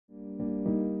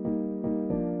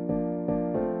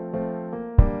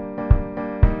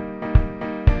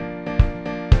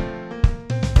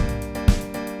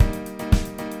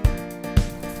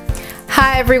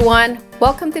Hi everyone,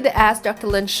 welcome to the Ask Dr.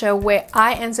 Lin show where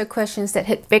I answer questions that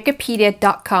hit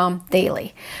BAKERpedia.com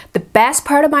daily. The best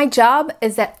part of my job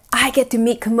is that I get to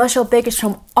meet commercial bakers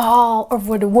from all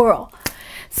over the world.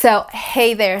 So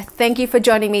hey there, thank you for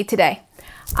joining me today.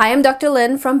 I am Dr.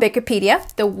 Lin from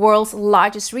BAKERpedia, the world's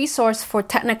largest resource for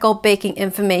technical baking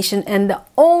information and the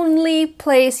only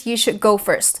place you should go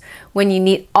first when you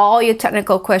need all your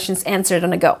technical questions answered on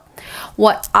the go.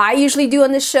 What I usually do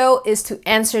on this show is to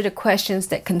answer the questions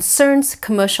that concerns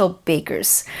commercial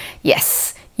bakers.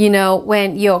 Yes, you know,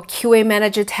 when your QA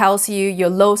manager tells you your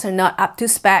loaves are not up to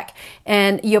spec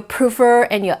and your proofer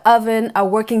and your oven are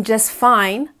working just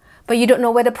fine, but you don't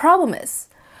know where the problem is.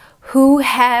 Who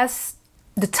has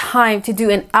the time to do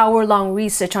an hour-long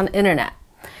research on the internet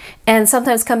and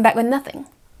sometimes come back with nothing?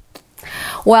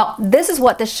 Well, this is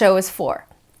what this show is for.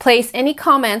 Place any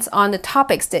comments on the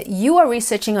topics that you are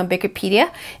researching on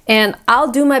BAKERpedia and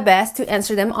I'll do my best to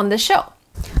answer them on the show.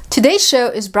 Today's show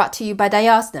is brought to you by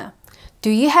Diosna. Do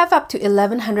you have up to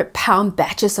 1,100 pound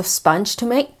batches of sponge to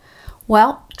make?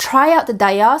 Well, try out the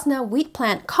Diosna wheat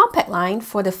plant compact line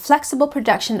for the flexible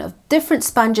production of different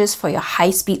sponges for your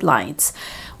high-speed lines.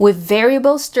 With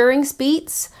variable stirring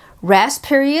speeds, rest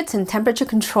periods, and temperature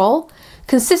control,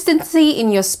 consistency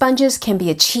in your sponges can be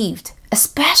achieved,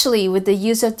 especially with the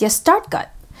use of their start gut.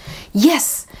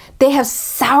 Yes, they have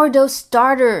sourdough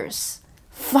starters.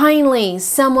 Finally,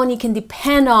 someone you can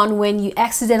depend on when you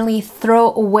accidentally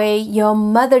throw away your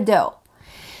mother dough.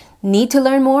 Need to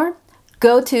learn more?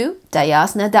 Go to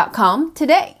diosna.com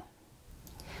today.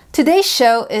 Today's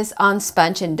show is on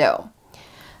sponge and dough.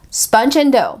 Sponge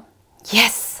and dough.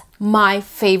 Yes, my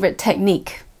favorite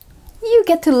technique. You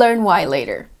get to learn why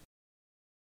later.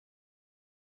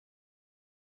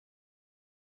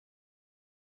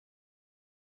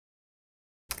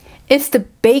 It's the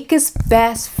baker's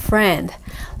best friend.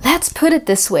 Let's put it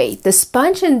this way. The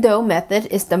sponge and dough method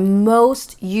is the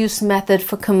most used method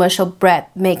for commercial bread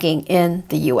making in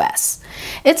the US.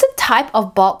 It's a type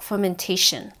of bulk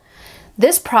fermentation.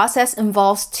 This process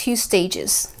involves two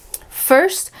stages.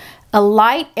 First, a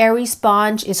light, airy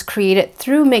sponge is created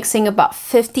through mixing about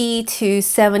 50 to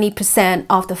 70%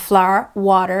 of the flour,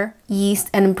 water, yeast,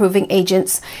 and improving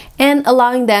agents and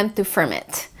allowing them to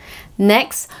ferment.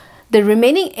 Next, the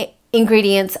remaining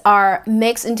ingredients are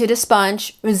mixed into the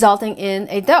sponge, resulting in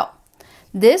a dough.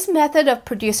 This method of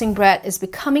producing bread is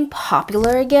becoming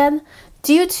popular again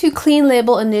due to clean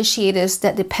label initiatives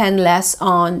that depend less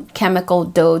on chemical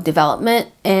dough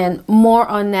development and more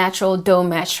on natural dough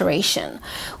maturation,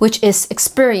 which is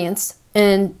experienced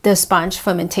in the sponge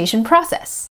fermentation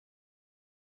process.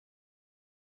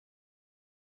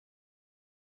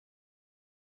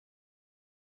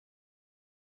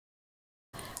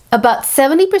 About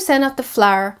 70% of the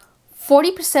flour,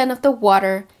 40% of the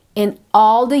water, and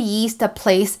all the yeast are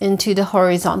placed into the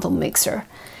horizontal mixer.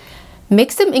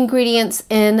 Mix the ingredients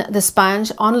in the sponge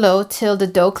on low till the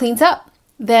dough cleans up.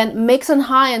 Then mix on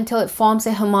high until it forms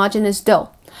a homogeneous dough.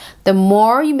 The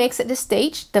more you mix at this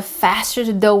stage, the faster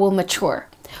the dough will mature.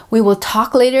 We will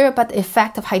talk later about the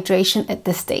effect of hydration at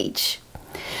this stage.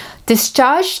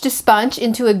 Discharge the sponge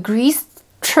into a greased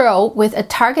tray with a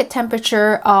target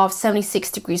temperature of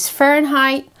 76 degrees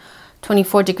Fahrenheit,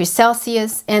 24 degrees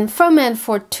Celsius, and ferment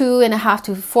for 2.5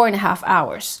 to 4.5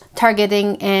 hours,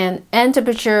 targeting an end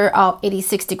temperature of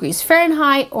 86 degrees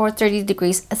Fahrenheit or 30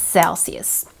 degrees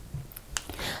Celsius.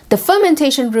 The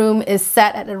fermentation room is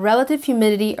set at a relative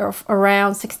humidity of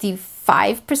around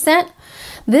 65%.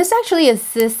 This actually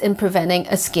assists in preventing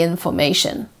a skin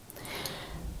formation.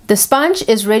 The sponge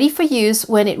is ready for use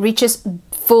when it reaches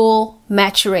full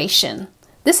maturation.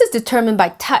 This is determined by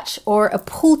touch or a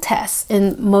pull test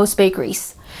in most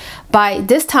bakeries. By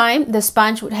this time, the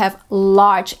sponge would have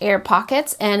large air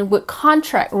pockets and would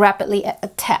contract rapidly at a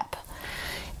tap.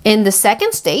 In the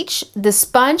second stage, the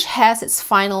sponge has its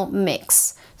final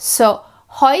mix. So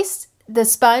hoist the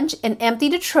sponge and empty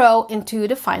the tray into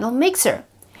the final mixer.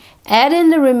 Add in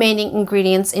the remaining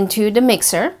ingredients into the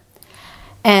mixer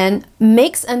and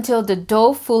mix until the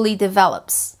dough fully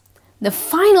develops. The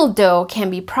final dough can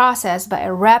be processed by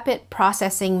a rapid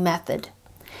processing method.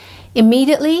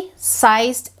 Immediately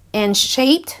sized and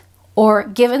shaped or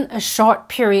given a short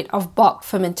period of bulk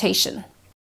fermentation.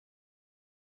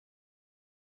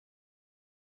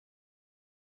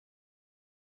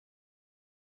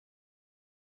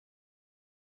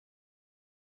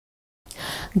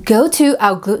 Go to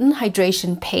our gluten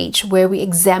hydration page where we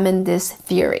examine this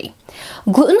theory.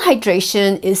 Gluten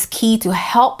hydration is key to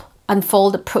help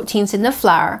unfold the proteins in the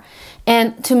flour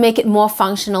and to make it more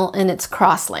functional in its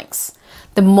cross links.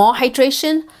 The more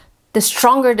hydration, the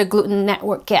stronger the gluten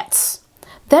network gets.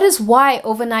 That is why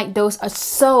overnight doughs are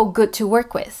so good to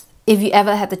work with, if you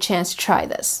ever had the chance to try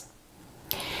this.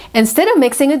 Instead of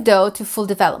mixing a dough to full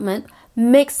development,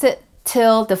 mix it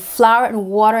till the flour and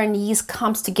water and yeast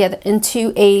comes together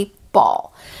into a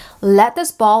ball. Let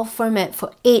this ball ferment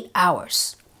for 8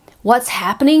 hours. What's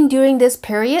happening during this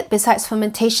period, besides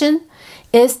fermentation,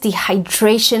 is the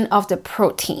hydration of the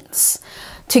proteins.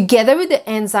 Together with the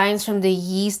enzymes from the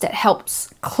yeast that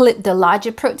helps clip the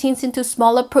larger proteins into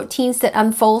smaller proteins that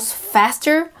unfolds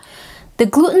faster, the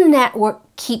gluten network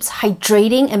keeps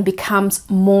hydrating and becomes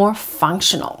more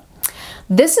functional.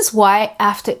 This is why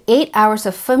after 8 hours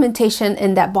of fermentation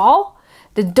in that ball,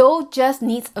 the dough just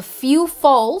needs a few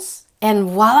folds and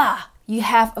voila, you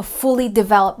have a fully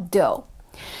developed dough.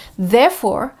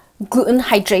 Therefore, gluten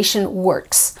hydration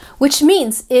works, which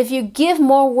means if you give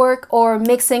more work or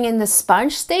mixing in the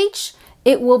sponge stage,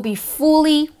 it will be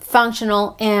fully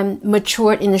functional and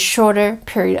matured in a shorter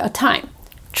period of time.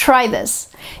 Try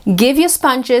this. Give your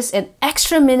sponges an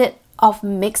extra minute of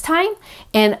mix time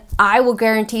and I will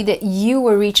guarantee that you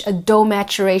will reach a dough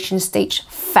maturation stage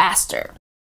faster.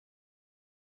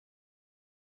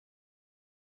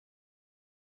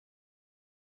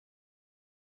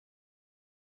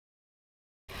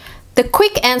 The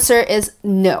quick answer is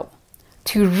no.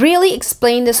 To really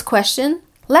explain this question,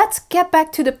 let's get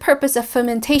back to the purpose of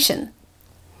fermentation.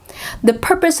 The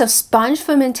purpose of sponge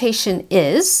fermentation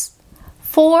is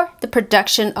for the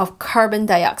production of carbon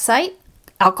dioxide,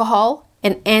 alcohol,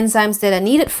 and enzymes that are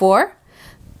needed for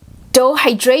dough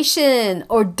hydration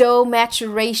or dough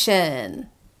maturation.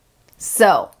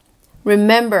 So,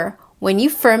 remember, when you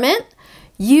ferment,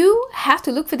 you have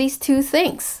to look for these two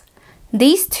things.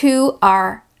 These two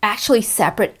are actually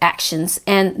separate actions,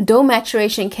 and dough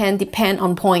maturation can depend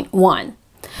on point one.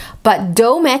 But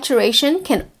dough maturation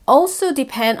can also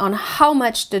depend on how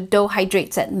much the dough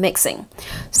hydrates at mixing.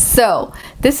 So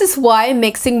this is why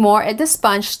mixing more at the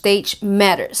sponge stage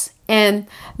matters. And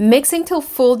mixing till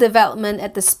full development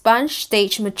at the sponge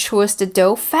stage matures the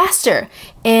dough faster,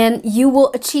 and you will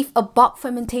achieve a bulk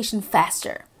fermentation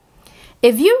faster.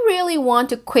 If you really want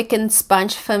to quicken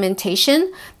sponge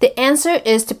fermentation, the answer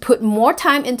is to put more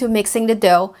time into mixing the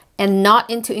dough and not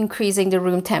into increasing the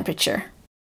room temperature.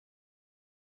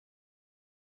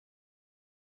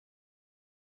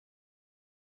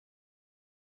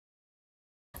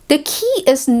 The key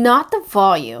is not the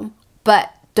volume,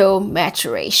 but dough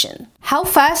maturation. How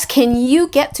fast can you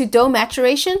get to dough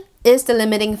maturation is the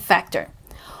limiting factor.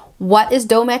 What is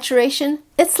dough maturation?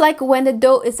 It's like when the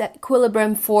dough is at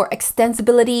equilibrium for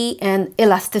extensibility and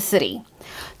elasticity.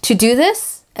 To do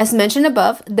this, as mentioned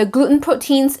above, the gluten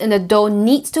proteins in the dough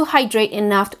needs to hydrate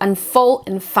enough to unfold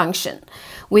and function.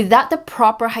 Without the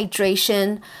proper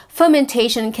hydration,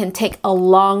 fermentation can take a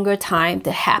longer time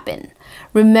to happen.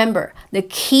 Remember, the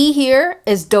key here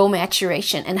is dough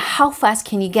maturation and how fast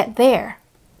can you get there?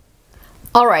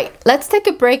 Alright, let's take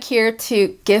a break here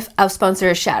to give our sponsor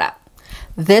a shout out.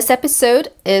 This episode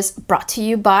is brought to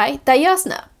you by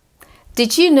Diosna.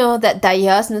 Did you know that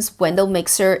Diosna's Wendell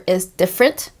mixer is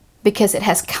different because it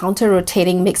has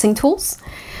counter-rotating mixing tools?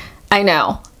 I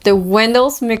know, the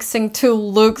Wendell's mixing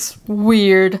tool looks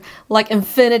weird, like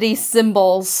infinity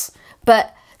symbols,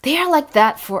 but they are like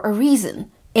that for a reason.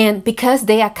 And because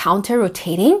they are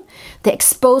counter-rotating, they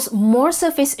expose more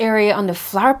surface area on the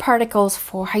flour particles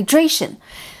for hydration.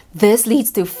 This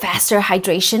leads to faster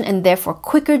hydration and therefore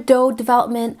quicker dough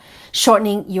development,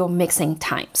 shortening your mixing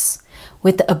times.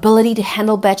 With the ability to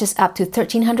handle batches up to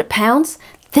 1,300 pounds,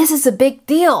 this is a big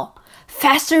deal.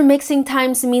 Faster mixing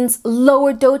times means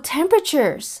lower dough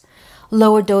temperatures.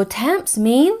 Lower dough temps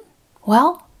mean,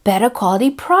 well, better quality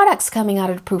products coming out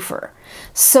of the proofer.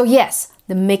 So yes,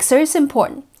 the mixer is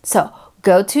important. So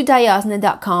go to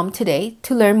diosna.com today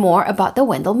to learn more about the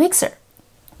Wendell mixer.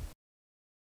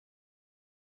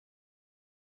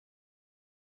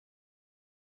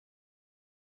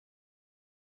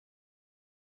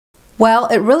 Well,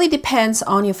 it really depends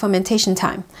on your fermentation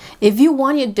time. If you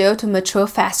want your dough to mature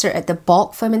faster at the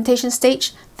bulk fermentation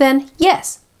stage, then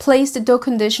yes, place the dough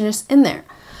conditioners in there.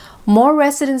 More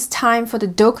residence time for the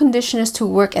dough conditioners to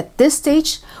work at this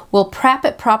stage will prep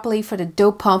it properly for the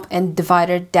dough pump and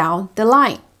divider down the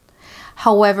line.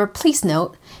 However, please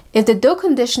note, if the dough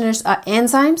conditioners are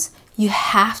enzymes, you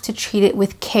have to treat it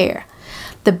with care.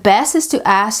 The best is to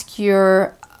ask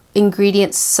your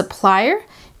ingredients supplier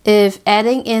if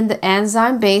adding in the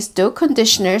enzyme-based dough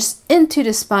conditioners into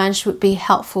the sponge would be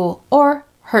helpful or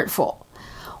hurtful.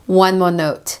 One more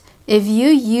note, if you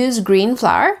use green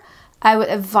flour, I would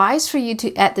advise for you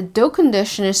to add the dough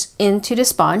conditioners into the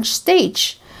sponge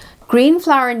stage. Green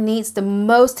flour needs the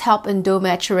most help in dough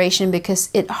maturation because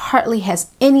it hardly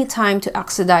has any time to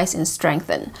oxidize and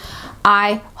strengthen.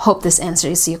 I hope this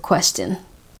answers your question.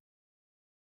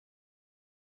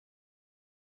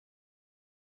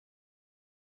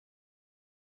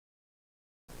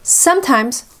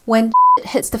 Sometimes when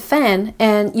hits the fan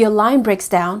and your line breaks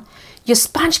down, your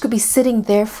sponge could be sitting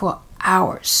there for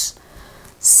hours.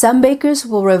 Some bakers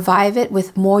will revive it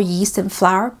with more yeast and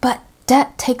flour, but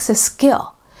that takes a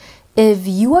skill. If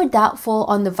you are doubtful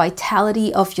on the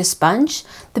vitality of your sponge,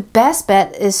 the best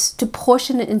bet is to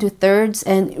portion it into thirds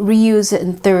and reuse it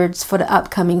in thirds for the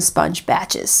upcoming sponge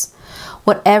batches.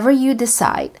 Whatever you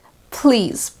decide,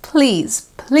 please, please,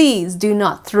 please do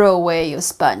not throw away your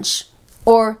sponge,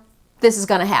 or this is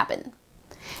gonna happen.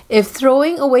 If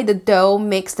throwing away the dough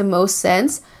makes the most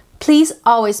sense, please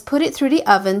always put it through the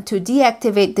oven to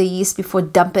deactivate the yeast before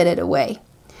dumping it away.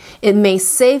 It may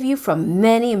save you from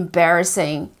many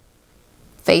embarrassing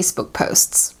Facebook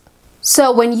posts.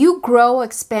 So when you grow,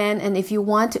 expand, and if you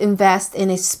want to invest in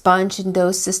a sponge and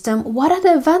dough system, what are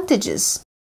the advantages?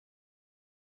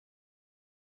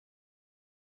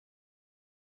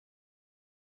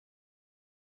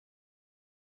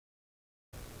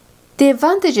 The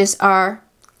advantages are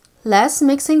less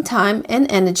mixing time and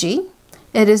energy.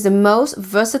 It is the most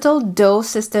versatile dough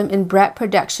system in bread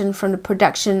production, from the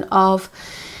production of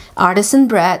artisan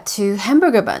bread to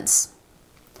hamburger buns.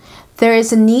 There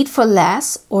is a need for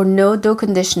less or no dough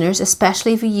conditioners,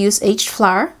 especially if you use aged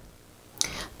flour.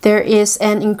 There is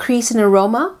an increase in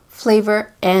aroma,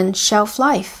 flavor, and shelf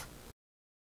life.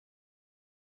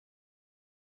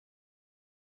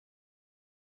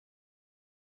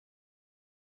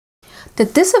 The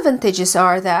disadvantages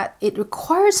are that it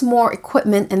requires more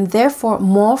equipment and therefore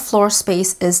more floor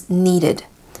space is needed,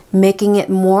 making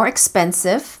it more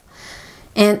expensive.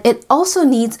 And it also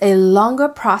needs a longer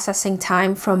processing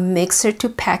time from mixer to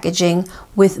packaging,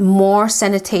 with more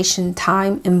sanitation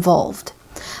time involved.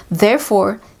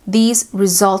 Therefore, these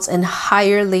results in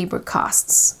higher labor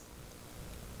costs.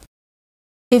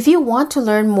 If you want to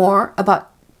learn more about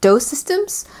dough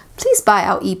systems, please buy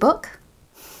our ebook.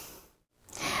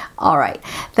 All right,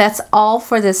 that's all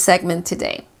for this segment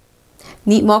today.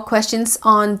 Need more questions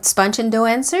on sponge and dough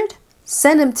answered?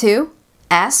 Send them to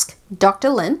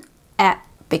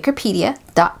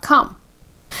askdrlynn@BAKERpedia.com.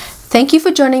 Thank you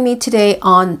for joining me today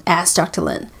on Ask Dr.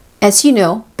 Lynn. As you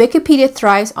know, BAKERpedia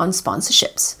thrives on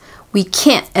sponsorships. We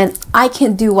can't, and I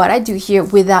can't do what I do here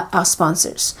without our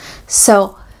sponsors.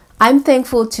 So I'm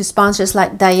thankful to sponsors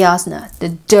like Diosna, the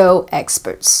dough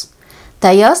experts.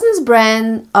 Diosna's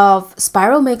brand of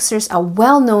spiral mixers are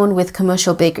well known with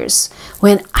commercial bakers.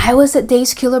 When I was at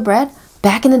Dave's Killer Bread,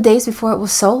 back in the days before it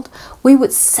was sold, we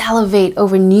would salivate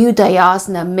over new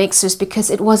Diosna mixers because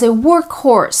it was a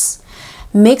workhorse.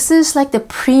 Mixers like the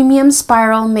premium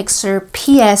spiral mixer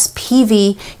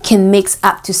PS-PV can mix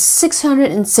up to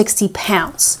 660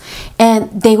 pounds,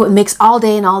 and they would mix all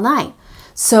day and all night.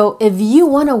 So if you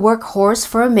want a workhorse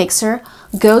for a mixer,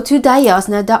 go to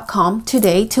diosna.com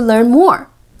today to learn more.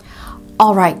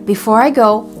 All right, before I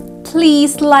go,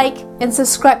 please like and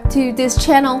subscribe to this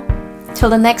channel. Till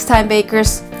the next time,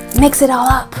 bakers, mix it all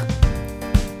up.